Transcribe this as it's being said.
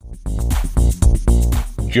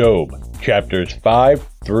Job, chapters 5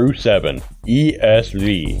 through 7,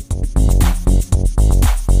 ESV.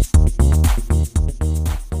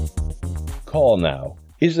 Call now.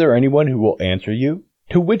 Is there anyone who will answer you?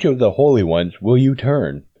 To which of the holy ones will you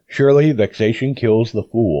turn? Surely vexation kills the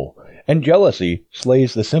fool, and jealousy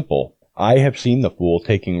slays the simple. I have seen the fool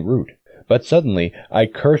taking root, but suddenly I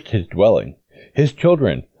cursed his dwelling. His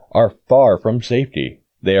children are far from safety.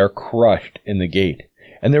 They are crushed in the gate,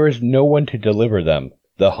 and there is no one to deliver them.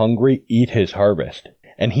 The hungry eat his harvest,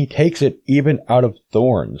 and he takes it even out of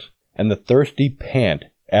thorns, and the thirsty pant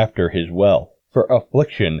after his well. For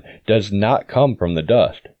affliction does not come from the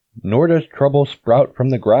dust, nor does trouble sprout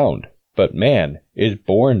from the ground. But man is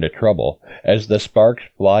born to trouble, as the sparks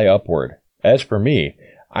fly upward. As for me,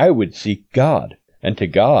 I would seek God, and to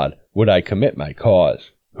God would I commit my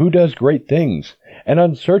cause, who does great things, and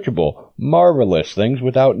unsearchable, marvelous things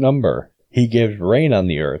without number. He gives rain on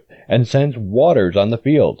the earth, and sends waters on the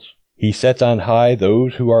fields. He sets on high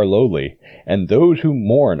those who are lowly, and those who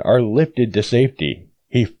mourn are lifted to safety.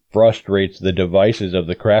 He frustrates the devices of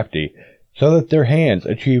the crafty, so that their hands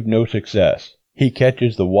achieve no success. He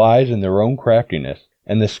catches the wise in their own craftiness,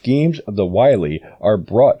 and the schemes of the wily are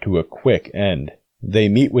brought to a quick end. They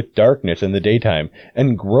meet with darkness in the daytime,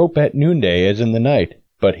 and grope at noonday as in the night.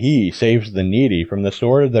 But he saves the needy from the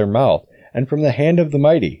sword of their mouth, and from the hand of the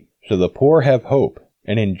mighty. So the poor have hope,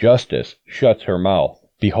 and injustice shuts her mouth.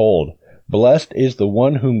 Behold, blessed is the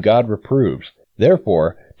one whom God reproves.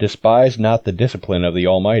 Therefore despise not the discipline of the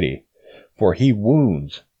Almighty. For he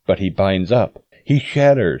wounds, but he binds up. He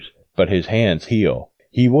shatters, but his hands heal.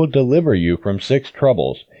 He will deliver you from 6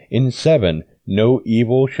 troubles. In 7 no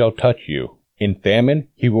evil shall touch you. In famine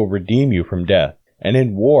he will redeem you from death, and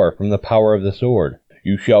in war from the power of the sword.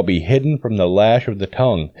 You shall be hidden from the lash of the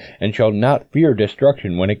tongue, and shall not fear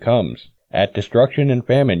destruction when it comes. At destruction and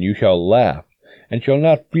famine you shall laugh, and shall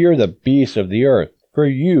not fear the beasts of the earth. For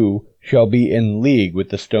you shall be in league with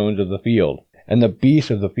the stones of the field, and the beasts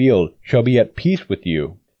of the field shall be at peace with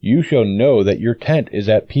you. You shall know that your tent is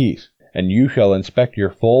at peace, and you shall inspect your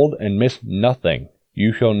fold and miss nothing.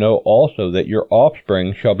 You shall know also that your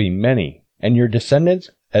offspring shall be many, and your descendants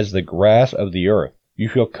as the grass of the earth. You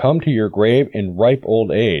shall come to your grave in ripe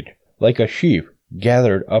old age, like a sheaf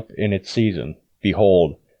gathered up in its season.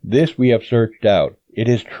 Behold, this we have searched out. It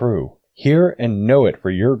is true. Hear and know it for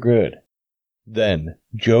your good. Then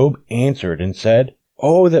Job answered and said,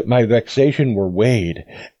 Oh, that my vexation were weighed,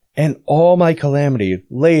 and all my calamity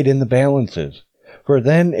laid in the balances, for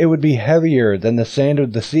then it would be heavier than the sand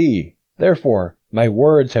of the sea. Therefore my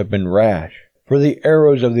words have been rash, for the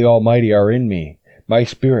arrows of the Almighty are in me. My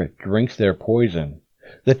spirit drinks their poison.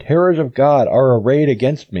 The terrors of God are arrayed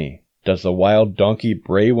against me. Does the wild donkey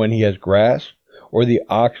bray when he has grass, or the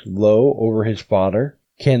ox low over his fodder?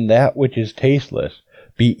 Can that which is tasteless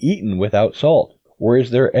be eaten without salt, or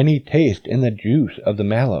is there any taste in the juice of the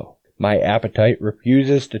mallow? My appetite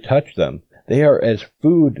refuses to touch them. They are as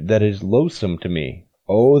food that is loathsome to me.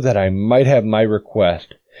 Oh, that I might have my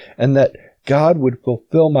request, and that God would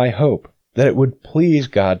fulfill my hope, that it would please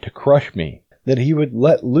God to crush me, that he would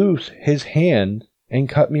let loose his hand and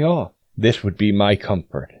cut me off. This would be my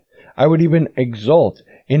comfort. I would even exult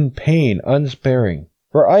in pain unsparing,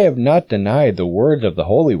 for I have not denied the words of the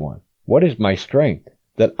Holy One. What is my strength,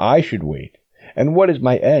 that I should wait? And what is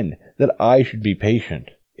my end, that I should be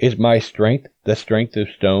patient? Is my strength the strength of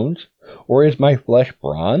stones, or is my flesh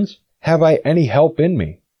bronze? Have I any help in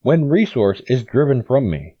me, when resource is driven from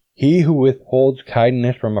me? He who withholds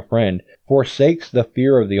kindness from a friend forsakes the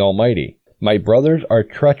fear of the Almighty. My brothers are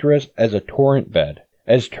treacherous as a torrent bed,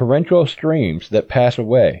 as torrential streams that pass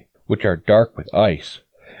away, which are dark with ice,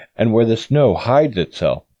 and where the snow hides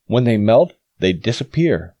itself. When they melt, they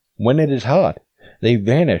disappear. When it is hot, they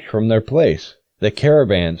vanish from their place. The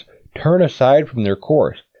caravans turn aside from their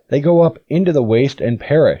course. They go up into the waste and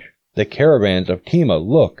perish. The caravans of Tema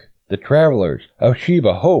look. The travelers of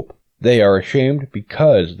Sheba hope. They are ashamed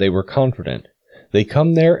because they were confident. They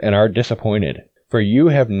come there and are disappointed. For you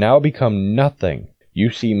have now become nothing.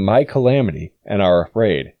 You see my calamity and are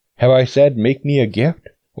afraid. Have I said, make me a gift?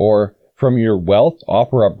 Or, from your wealth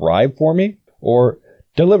offer a bribe for me? Or,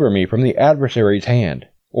 deliver me from the adversary's hand?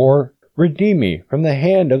 Or, redeem me from the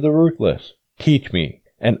hand of the ruthless? Teach me,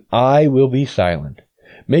 and I will be silent.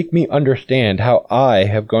 Make me understand how I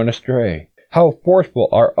have gone astray. How forceful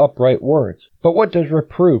are upright words. But what does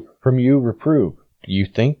reproof from you reprove? Do you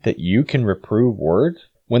think that you can reprove words?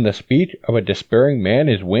 When the speech of a despairing man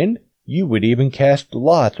is wind, you would even cast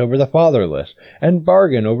lots over the fatherless, and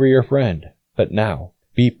bargain over your friend. But now,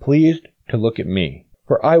 be pleased to look at me,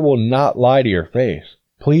 for I will not lie to your face.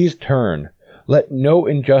 Please turn. Let no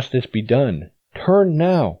injustice be done. Turn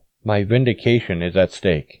now. My vindication is at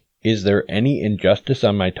stake. Is there any injustice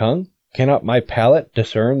on my tongue? Cannot my palate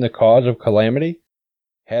discern the cause of calamity?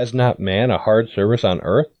 Has not man a hard service on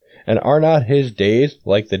earth? And are not his days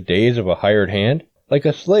like the days of a hired hand? Like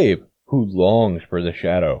a slave who longs for the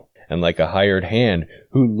shadow, and like a hired hand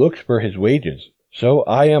who looks for his wages. So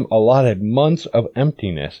I am allotted months of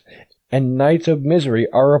emptiness, and nights of misery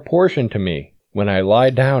are apportioned to me. When I lie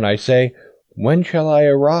down, I say, when shall I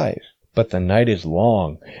arise? But the night is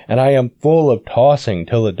long, and I am full of tossing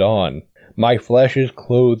till the dawn. My flesh is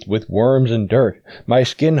clothed with worms and dirt. My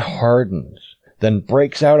skin hardens, then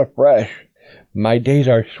breaks out afresh. My days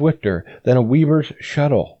are swifter than a weaver's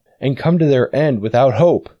shuttle, and come to their end without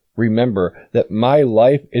hope. Remember that my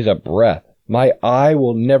life is a breath. My eye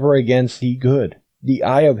will never again see good. The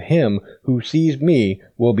eye of him who sees me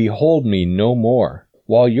will behold me no more.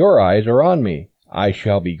 While your eyes are on me, I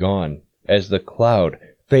shall be gone. As the cloud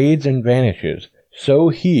fades and vanishes, so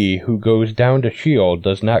he who goes down to Sheol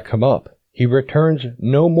does not come up. He returns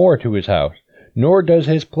no more to his house, nor does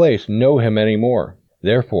his place know him any more.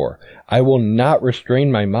 Therefore, I will not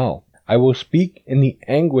restrain my mouth. I will speak in the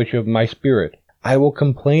anguish of my spirit. I will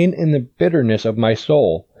complain in the bitterness of my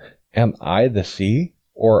soul. Am I the sea,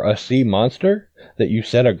 or a sea monster, that you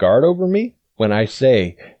set a guard over me? When I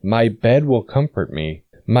say, my bed will comfort me,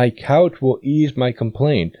 my couch will ease my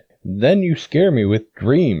complaint, then you scare me with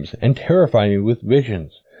dreams and terrify me with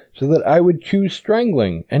visions, so that I would choose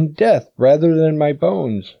strangling and death rather than my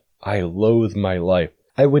bones. I loathe my life.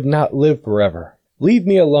 I would not live forever. Leave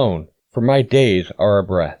me alone, for my days are a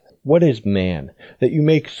breath. What is man, that you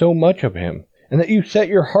make so much of him, and that you set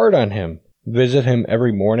your heart on him? Visit him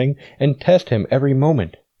every morning, and test him every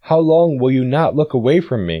moment. How long will you not look away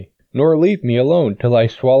from me, nor leave me alone till I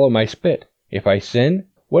swallow my spit? If I sin,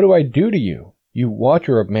 what do I do to you, you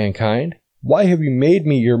watcher of mankind? Why have you made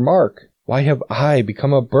me your mark? Why have I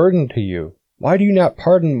become a burden to you? Why do you not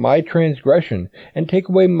pardon my transgression, and take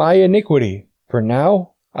away my iniquity? For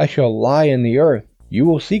now I shall lie in the earth. You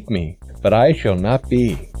will seek me, but I shall not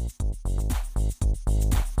be.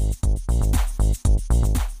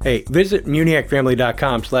 Hey, visit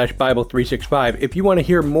MuniacFamily.com/Bible365 if you want to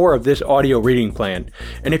hear more of this audio reading plan.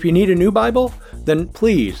 And if you need a new Bible, then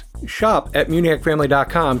please shop at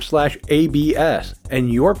MuniacFamily.com/ABS,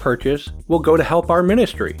 and your purchase will go to help our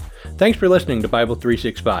ministry. Thanks for listening to Bible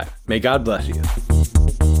 365. May God bless you.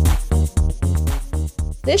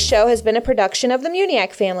 This show has been a production of the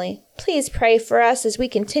Muniac family. Please pray for us as we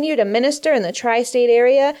continue to minister in the tri-state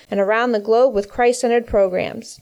area and around the globe with Christ-centered programs.